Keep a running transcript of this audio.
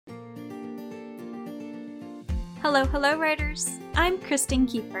Hello, writers! I'm Kristen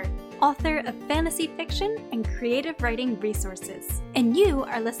Kiefer, author of fantasy fiction and creative writing resources, and you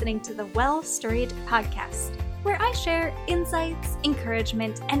are listening to the Well Storied podcast, where I share insights,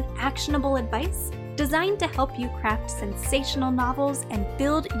 encouragement, and actionable advice designed to help you craft sensational novels and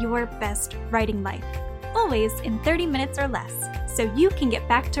build your best writing life, always in 30 minutes or less, so you can get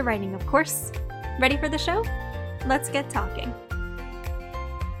back to writing, of course. Ready for the show? Let's get talking.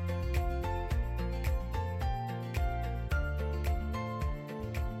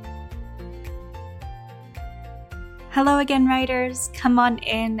 Hello again, writers. Come on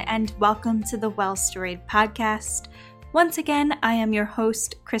in and welcome to the Well Storied podcast. Once again, I am your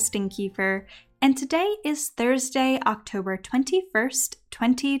host, Kristen Kiefer, and today is Thursday, October 21st,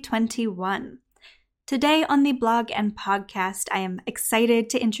 2021. Today on the blog and podcast, I am excited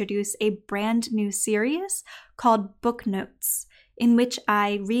to introduce a brand new series called Book Notes, in which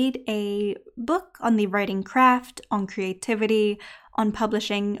I read a book on the writing craft, on creativity, on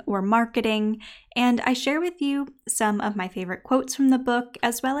publishing or marketing, and I share with you some of my favorite quotes from the book,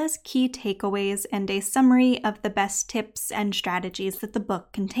 as well as key takeaways and a summary of the best tips and strategies that the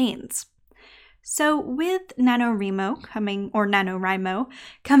book contains. So with NaNoWriMo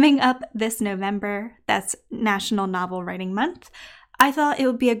coming up this November, that's National Novel Writing Month, I thought it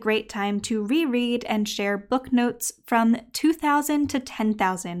would be a great time to reread and share book notes from 2000 to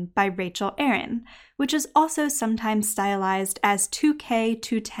 10,000 by Rachel Aaron, which is also sometimes stylized as 2K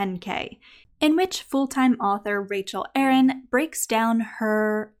to 10K, in which full-time author Rachel Aaron breaks down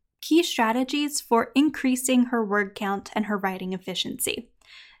her key strategies for increasing her word count and her writing efficiency.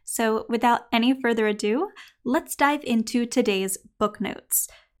 So without any further ado, let's dive into today's book notes.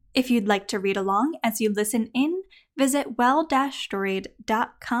 If you'd like to read along as you listen in, visit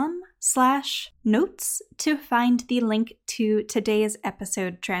well-storied.com/notes to find the link to today's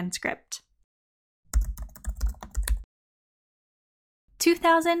episode transcript.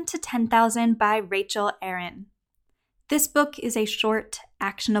 2000 to 10,000 by Rachel Aaron. This book is a short,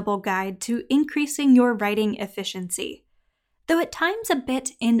 actionable guide to increasing your writing efficiency. Though at times a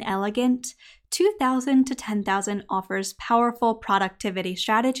bit inelegant, 2000 to 10,000 offers powerful productivity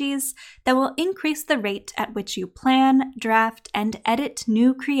strategies that will increase the rate at which you plan, draft, and edit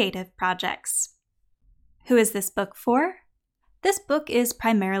new creative projects. Who is this book for? This book is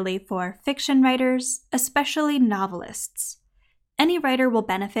primarily for fiction writers, especially novelists. Any writer will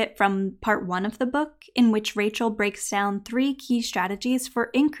benefit from part 1 of the book, in which Rachel breaks down 3 key strategies for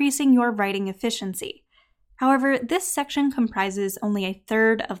increasing your writing efficiency. However, this section comprises only a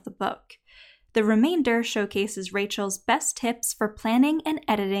third of the book. The remainder showcases Rachel's best tips for planning and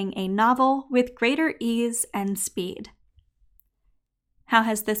editing a novel with greater ease and speed. How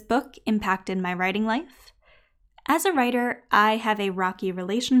has this book impacted my writing life? As a writer, I have a rocky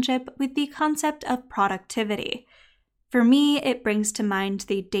relationship with the concept of productivity. For me, it brings to mind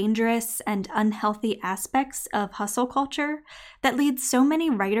the dangerous and unhealthy aspects of hustle culture that leads so many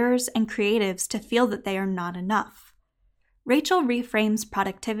writers and creatives to feel that they are not enough. Rachel reframes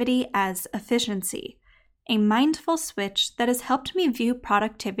productivity as efficiency, a mindful switch that has helped me view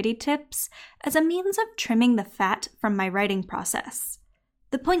productivity tips as a means of trimming the fat from my writing process.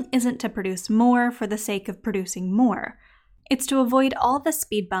 The point isn't to produce more for the sake of producing more. It's to avoid all the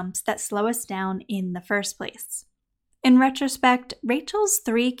speed bumps that slow us down in the first place. In retrospect, Rachel's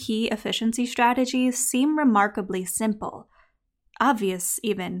 3 key efficiency strategies seem remarkably simple. Obvious,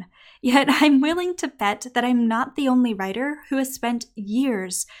 even. Yet I'm willing to bet that I'm not the only writer who has spent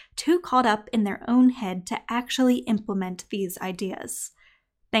years too caught up in their own head to actually implement these ideas.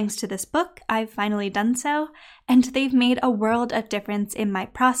 Thanks to this book, I've finally done so, and they've made a world of difference in my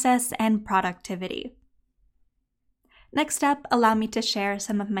process and productivity. Next up, allow me to share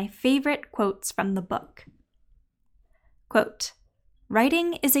some of my favorite quotes from the book. Quote,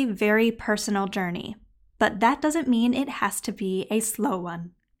 "Writing is a very personal journey, but that doesn't mean it has to be a slow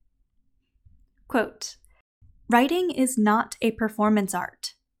one." Quote, "Writing is not a performance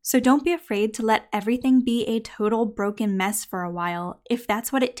art, so don't be afraid to let everything be a total broken mess for a while if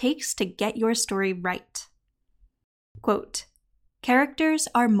that's what it takes to get your story right." Quote, "Characters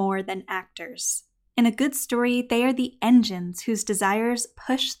are more than actors. In a good story, they are the engines whose desires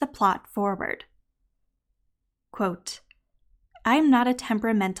push the plot forward." Quote, "I'm not a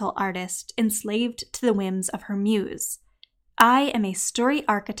temperamental artist enslaved to the whims of her muse. I am a story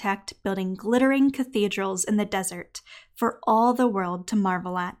architect building glittering cathedrals in the desert for all the world to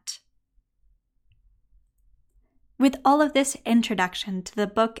marvel at." With all of this introduction to the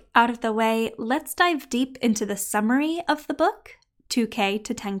book out of the way, let's dive deep into the summary of the book, 2K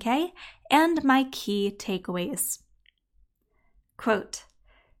to 10K, and my key takeaways. Quote,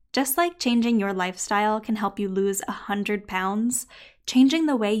 Just like changing your lifestyle can help you lose 100 pounds, changing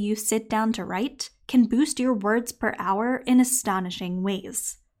the way you sit down to write can boost your words per hour in astonishing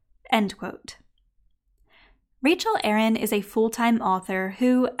ways. End quote. Rachel Aaron is a full-time author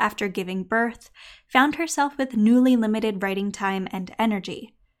who, after giving birth, found herself with newly limited writing time and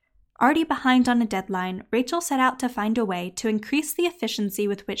energy. Already behind on a deadline, Rachel set out to find a way to increase the efficiency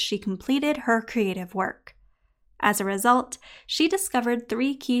with which she completed her creative work. As a result, she discovered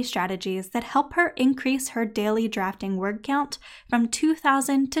 3 key strategies that help her increase her daily drafting word count from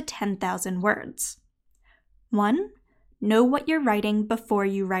 2,000 to 10,000 words. 1. Know what you're writing before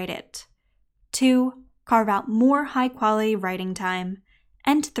you write it. 2. Carve out more high-quality writing time.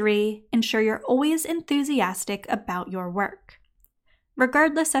 And 3. Ensure you're always enthusiastic about your work.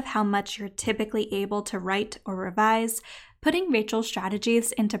 Regardless of how much you're typically able to write or revise, putting Rachel's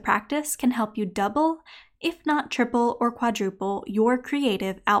strategies into practice can help you double, if not triple or quadruple, your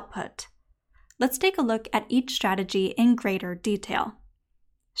creative output. Let's take a look at each strategy in greater detail.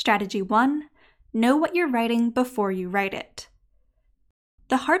 Strategy 1. Know what you're writing before you write it.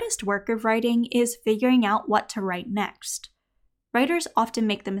 The hardest work of writing is figuring out what to write next. Writers often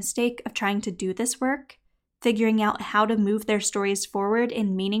make the mistake of trying to do this work, figuring out how to move their stories forward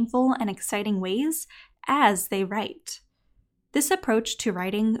in meaningful and exciting ways as they write. This approach to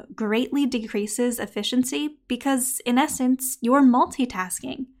writing greatly decreases efficiency because, in essence, you're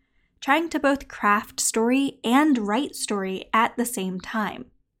multitasking, trying to both craft story and write story at the same time.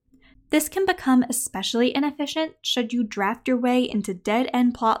 This can become especially inefficient should you draft your way into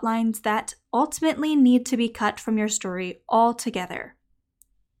dead-end plot lines that ultimately need to be cut from your story altogether.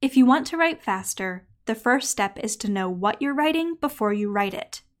 If you want to write faster, the first step is to know what you're writing before you write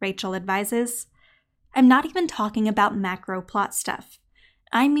it, Rachel advises. I'm not even talking about macro plot stuff.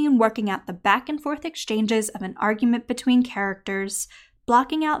 I mean working out the back and forth exchanges of an argument between characters,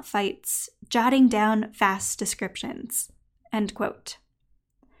 blocking out fights, jotting down fast descriptions. End quote.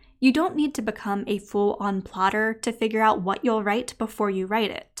 You don't need to become a full-on plotter to figure out what you'll write before you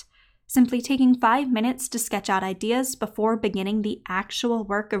write it. Simply taking 5 minutes to sketch out ideas before beginning the actual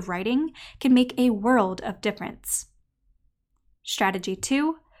work of writing can make a world of difference. Strategy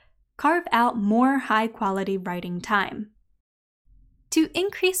 2. Carve out more high-quality writing time. To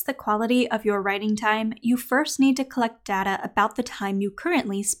increase the quality of your writing time, you first need to collect data about the time you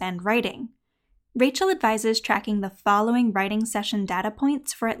currently spend writing. Rachel advises tracking the following writing session data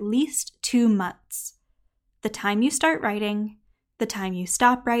points for at least 2 months. The time you start writing, the time you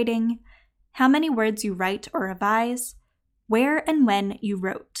stop writing, how many words you write or revise, where and when you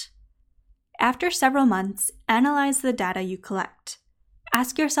wrote. After several months, analyze the data you collect.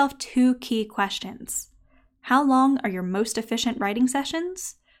 Ask yourself 2 key questions. How long are your most efficient writing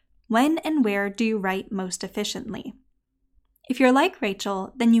sessions? When and where do you write most efficiently? If you're like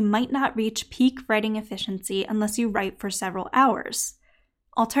Rachel, then you might not reach peak writing efficiency unless you write for several hours.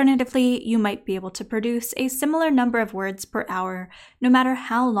 Alternatively, you might be able to produce a similar number of words per hour no matter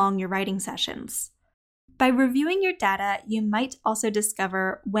how long your writing sessions. By reviewing your data, you might also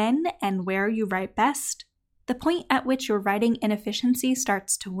discover when and where you write best, the point at which your writing inefficiency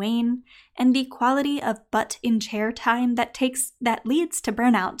starts to wane, and the quality of butt-in-chair time that leads to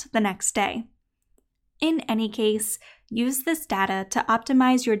burnout the next day. In any case, use this data to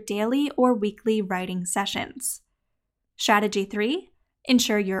optimize your daily or weekly writing sessions. Strategy 3.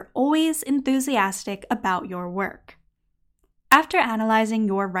 Ensure you're always enthusiastic about your work. After analyzing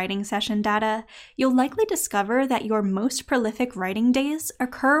your writing session data, you'll likely discover that your most prolific writing days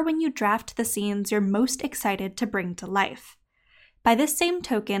occur when you draft the scenes you're most excited to bring to life. By this same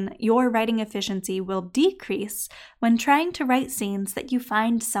token, your writing efficiency will decrease when trying to write scenes that you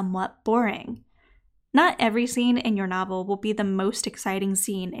find somewhat boring. Not every scene in your novel will be the most exciting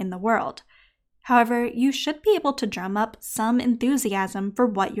scene in the world. However, you should be able to drum up some enthusiasm for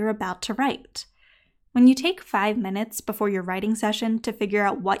what you're about to write. When you take 5 minutes before your writing session to figure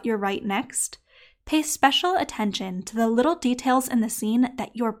out what you'll write next, pay special attention to the little details in the scene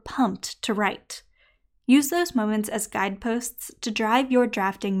that you're pumped to write. Use those moments as guideposts to drive your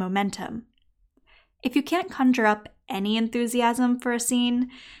drafting momentum. If you can't conjure up any enthusiasm for a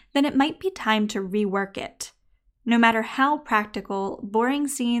scene, then it might be time to rework it. No matter how practical, boring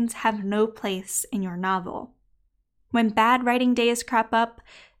scenes have no place in your novel. When bad writing days crop up,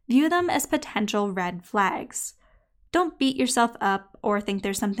 view them as potential red flags. Don't beat yourself up or think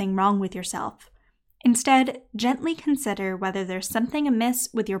there's something wrong with yourself. Instead, gently consider whether there's something amiss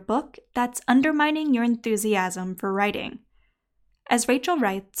with your book that's undermining your enthusiasm for writing. As Rachel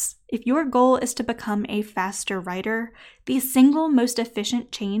writes, if your goal is to become a faster writer, the single most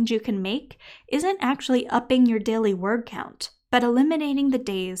efficient change you can make isn't actually upping your daily word count, but eliminating the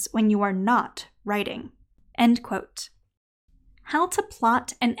days when you are not writing." End quote. How to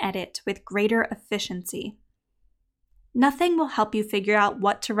plot and edit with greater efficiency. Nothing will help you figure out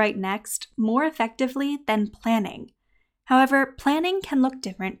what to write next more effectively than planning. However, planning can look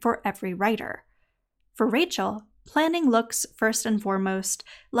different for every writer. For Rachel, planning looks, first and foremost,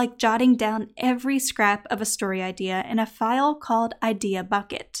 like jotting down every scrap of a story idea in a file called Idea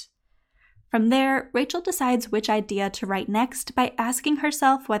Bucket. From there, Rachel decides which idea to write next by asking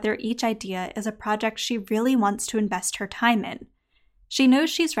herself whether each idea is a project she really wants to invest her time in. She knows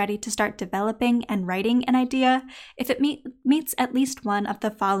she's ready to start developing and writing an idea if it meets at least one of the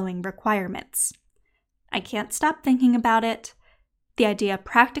following requirements. I can't stop thinking about it. The idea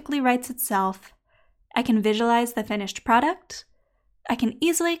practically writes itself. I can visualize the finished product. I can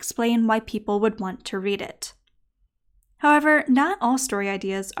easily explain why people would want to read it. However, not all story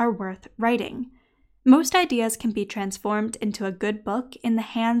ideas are worth writing. Most ideas can be transformed into a good book in the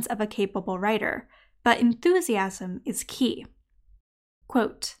hands of a capable writer, but enthusiasm is key.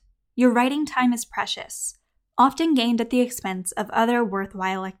 Quote, "Your writing time is precious, often gained at the expense of other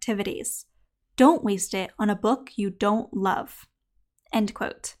worthwhile activities. Don't waste it on a book you don't love." End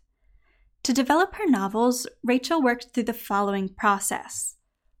quote. To develop her novels, Rachel worked through the following process.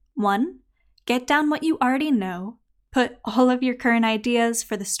 1. Get down what you already know. Put all of your current ideas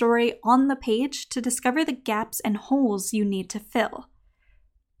for the story on the page to discover the gaps and holes you need to fill.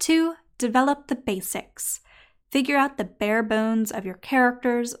 2. Develop the basics. Figure out the bare bones of your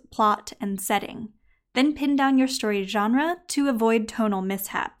characters, plot, and setting. Then pin down your story genre to avoid tonal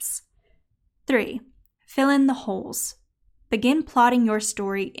mishaps. 3. Fill in the holes. Begin plotting your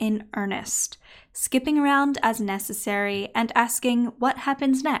story in earnest, skipping around as necessary and asking what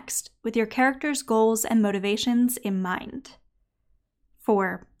happens next with your character's goals and motivations in mind.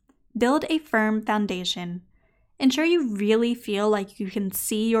 4. Build a firm foundation. Ensure you really feel like you can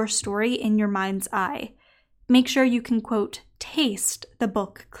see your story in your mind's eye. Make sure you can, quote, taste the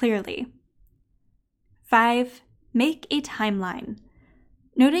book clearly. 5. Make a timeline.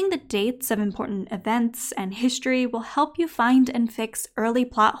 Noting the dates of important events and history will help you find and fix early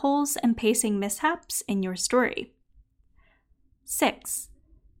plot holes and pacing mishaps in your story. 6.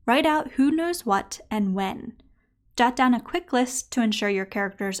 Write out who knows what and when. Jot down a quick list to ensure your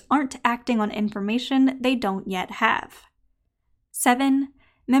characters aren't acting on information they don't yet have. 7.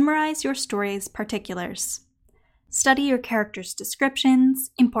 Memorize your story's particulars. Study your characters'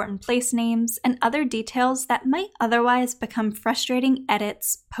 descriptions, important place names, and other details that might otherwise become frustrating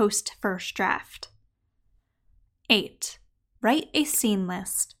edits post-first draft. 8. Write a scene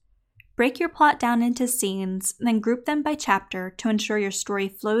list. Break your plot down into scenes, then group them by chapter to ensure your story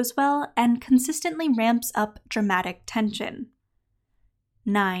flows well and consistently ramps up dramatic tension.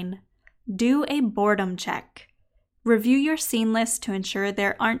 9. Do a boredom check. Review your scene list to ensure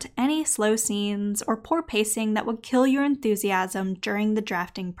there aren't any slow scenes or poor pacing that would kill your enthusiasm during the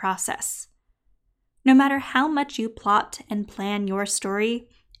drafting process. No matter how much you plot and plan your story,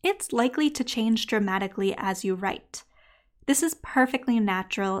 it's likely to change dramatically as you write. This is perfectly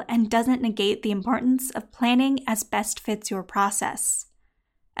natural and doesn't negate the importance of planning as best fits your process.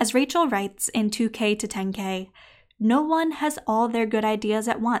 As Rachel writes in 2K to 10K, no one has all their good ideas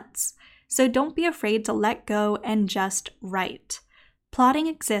at once. So don't be afraid to let go and just write. Plotting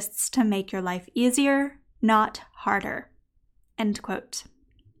exists to make your life easier, not harder. End quote.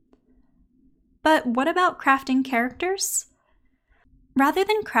 But what about crafting characters? Rather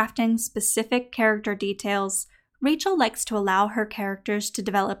than crafting specific character details, Rachel likes to allow her characters to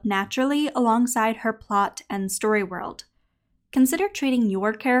develop naturally alongside her plot and story world. Consider treating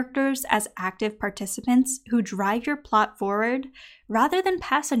your characters as active participants who drive your plot forward rather than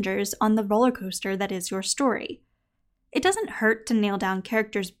passengers on the roller coaster that is your story. It doesn't hurt to nail down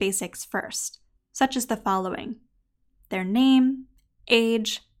characters' basics first, such as the following: their name,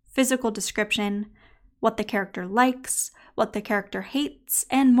 age, physical description, what the character likes, what the character hates,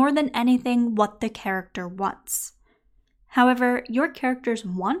 and more than anything, what the character wants. However, your characters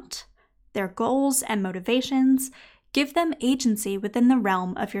want, their goals and motivations, give them agency within the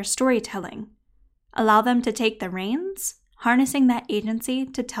realm of your storytelling. Allow them to take the reins, harnessing that agency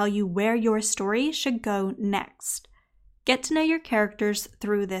to tell you where your story should go next. Get to know your characters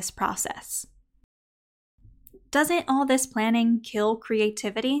through this process. Doesn't all this planning kill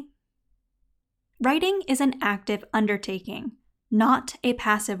creativity? Writing is an active undertaking, not a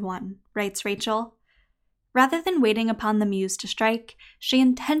passive one, writes Rachel. Rather than waiting upon the muse to strike, she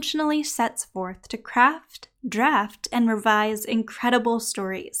intentionally sets forth to craft, draft, and revise incredible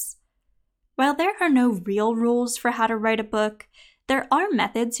stories. While there are no real rules for how to write a book, there are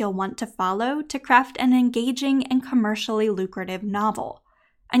methods you'll want to follow to craft an engaging and commercially lucrative novel,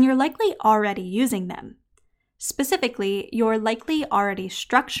 and you're likely already using them. Specifically, you're likely already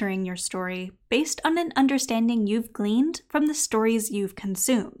structuring your story based on an understanding you've gleaned from the stories you've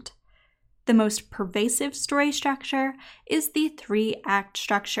consumed. The most pervasive story structure is the 3-act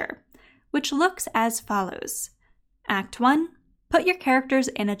structure, which looks as follows. Act 1, put your characters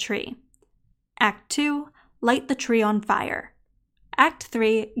in a tree. Act 2, light the tree on fire. Act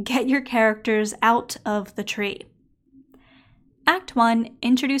 3, get your characters out of the tree. Act 1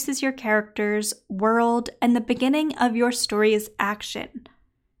 introduces your characters, world, and the beginning of your story's action.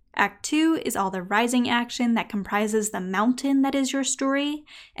 Act 2 is all the rising action that comprises the mountain that is your story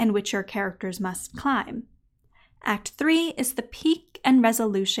and which your characters must climb. Act 3 is the peak and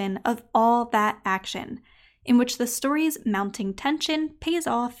resolution of all that action, in which the story's mounting tension pays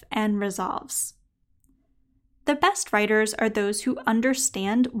off and resolves. The best writers are those who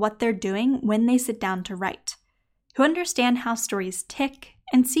understand what they're doing when they sit down to write, who understand how stories tick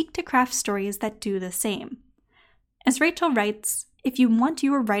and seek to craft stories that do the same. As Rachel writes, if you want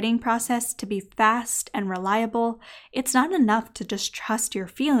your writing process to be fast and reliable, it's not enough to just trust your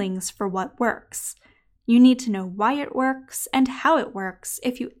feelings for what works. You need to know why it works and how it works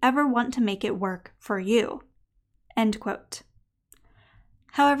if you ever want to make it work for you. End quote.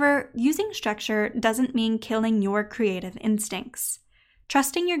 However, using structure doesn't mean killing your creative instincts.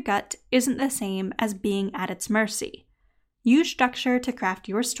 Trusting your gut isn't the same as being at its mercy. Use structure to craft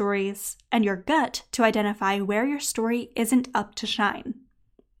your stories, and your gut to identify where your story isn't up to shine.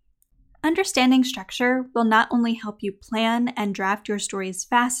 Understanding structure will not only help you plan and draft your stories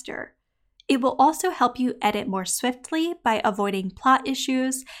faster, it will also help you edit more swiftly by avoiding plot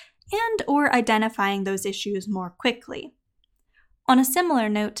issues and/or identifying those issues more quickly. On a similar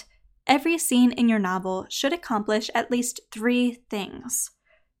note, every scene in your novel should accomplish at least 3 things.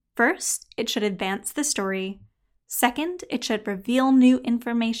 First, it should advance the story. Second, it should reveal new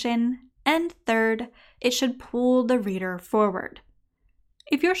information. And third, it should pull the reader forward.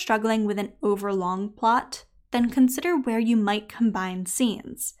 If you're struggling with an overlong plot, then consider where you might combine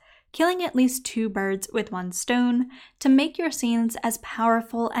scenes, killing at least 2 birds with 1 stone to make your scenes as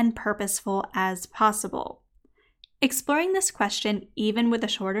powerful and purposeful as possible. Exploring this question, even with a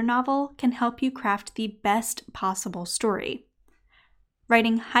shorter novel, can help you craft the best possible story.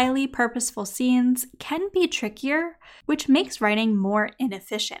 Writing highly purposeful scenes can be trickier, which makes writing more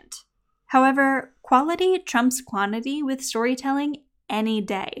inefficient. However, quality trumps quantity with storytelling any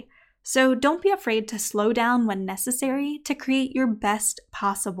day, so don't be afraid to slow down when necessary to create your best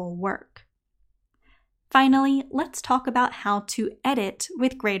possible work. Finally, let's talk about how to edit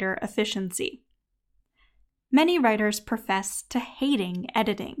with greater efficiency. Many writers profess to hating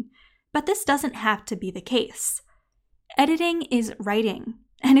editing, but this doesn't have to be the case. Editing is writing,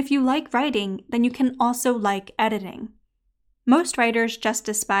 and if you like writing, then you can also like editing. Most writers just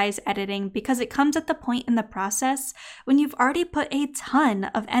despise editing because it comes at the point in the process when you've already put a ton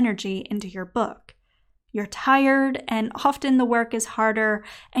of energy into your book. You're tired, and often the work is harder,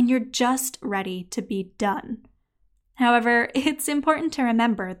 and you're just ready to be done. However, it's important to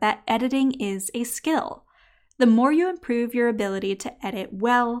remember that editing is a skill. The more you improve your ability to edit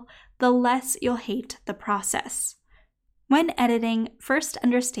well, the less you'll hate the process. When editing, first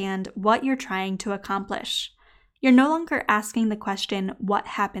understand what you're trying to accomplish. You're no longer asking the question, what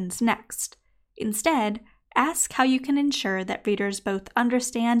happens next? Instead, ask how you can ensure that readers both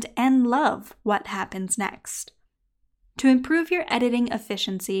understand and love what happens next. To improve your editing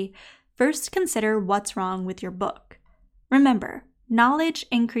efficiency, first consider what's wrong with your book. Remember, knowledge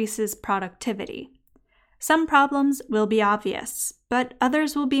increases productivity. Some problems will be obvious, but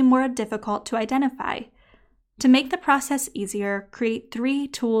others will be more difficult to identify. To make the process easier, create 3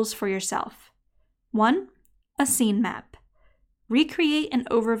 tools for yourself. 1. A scene map. Recreate an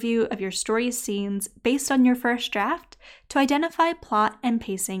overview of your story's scenes based on your first draft to identify plot and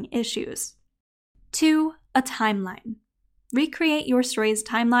pacing issues. 2. A timeline. Recreate your story's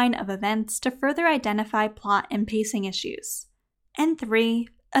timeline of events to further identify plot and pacing issues. And 3.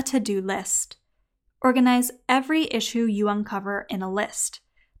 A to-do list. Organize every issue you uncover in a list,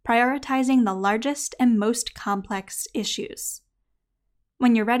 prioritizing the largest and most complex issues.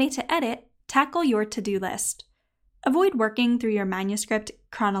 When you're ready to edit, tackle your to-do list. Avoid working through your manuscript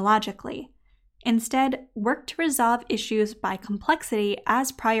chronologically. Instead, work to resolve issues by complexity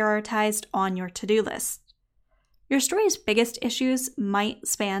as prioritized on your to-do list. Your story's biggest issues might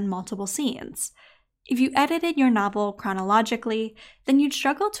span multiple scenes. If you edited your novel chronologically, then you'd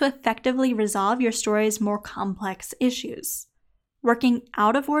struggle to effectively resolve your story's more complex issues. Working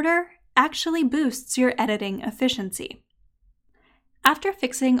out of order actually boosts your editing efficiency. After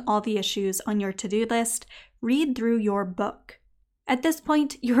fixing all the issues on your to-do list, read through your book. At this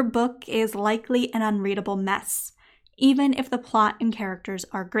point, your book is likely an unreadable mess, even if the plot and characters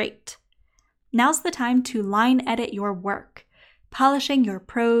are great. Now's the time to line edit your work, polishing your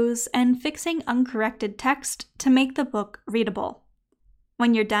prose and fixing uncorrected text to make the book readable.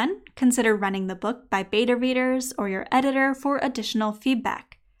 When you're done, consider running the book by beta readers or your editor for additional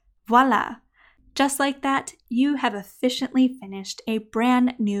feedback. Voila! Just like that, you have efficiently finished a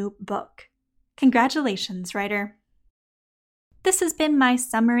brand new book. Congratulations, writer! This has been my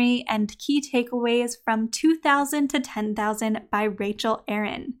summary and key takeaways from 2,000 to 10,000 by Rachel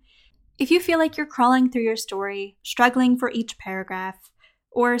Aaron. If you feel like you're crawling through your story, struggling for each paragraph,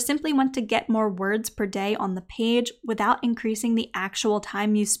 or simply want to get more words per day on the page without increasing the actual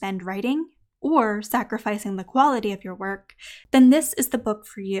time you spend writing, or sacrificing the quality of your work, then this is the book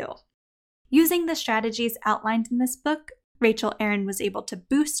for you. Using the strategies outlined in this book, Rachel Aaron was able to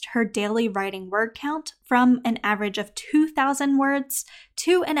boost her daily writing word count from an average of 2,000 words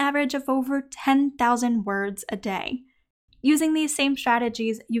to an average of over 10,000 words a day. Using these same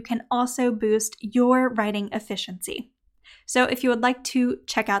strategies, you can also boost your writing efficiency. So if you would like to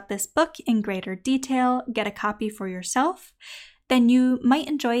check out this book in greater detail, get a copy for yourself, then you might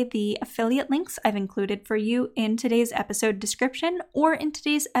enjoy the affiliate links I've included for you in today's episode description or in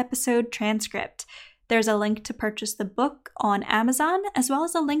today's episode transcript. There's a link to purchase the book on Amazon, as well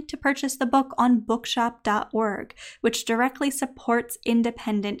as a link to purchase the book on bookshop.org, which directly supports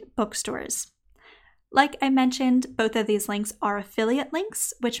independent bookstores. Like I mentioned, both of these links are affiliate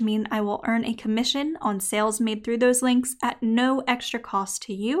links, which mean I will earn a commission on sales made through those links at no extra cost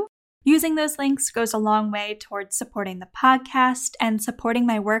to you. Using those links goes a long way towards supporting the podcast and supporting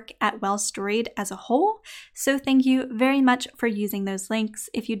my work at Well Storied as a whole, so thank you very much for using those links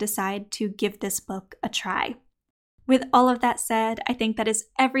if you decide to give this book a try. With all of that said, I think that is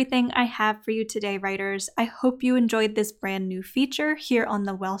everything I have for you today, writers. I hope you enjoyed this brand new feature here on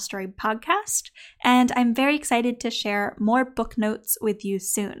the Well Storied podcast, and I'm very excited to share more book notes with you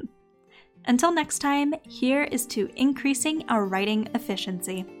soon. Until next time, here is to increasing our writing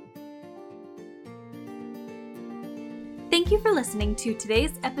efficiency. Thank you for listening to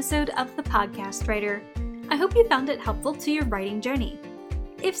today's episode of The Podcast Writer. I hope you found it helpful to your writing journey.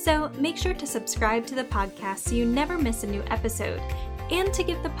 If so, make sure to subscribe to the podcast so you never miss a new episode, and to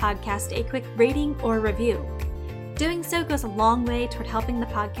give the podcast a quick rating or review. Doing so goes a long way toward helping the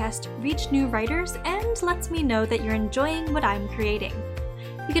podcast reach new writers and lets me know that you're enjoying what I'm creating.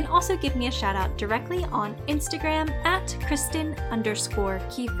 You can also give me a shout out directly on Instagram at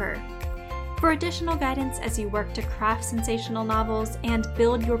Kristen_Kiefer. For additional guidance as you work to craft sensational novels and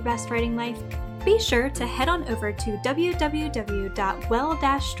build your best writing life, be sure to head on over to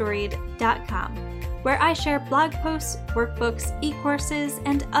www.well-storied.com, where I share blog posts, workbooks, e-courses,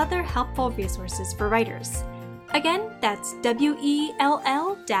 and other helpful resources for writers. Again, that's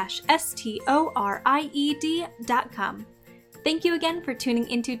well-storied.com. Thank you again for tuning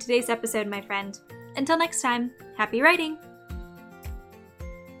into today's episode, my friend. Until next time, happy writing!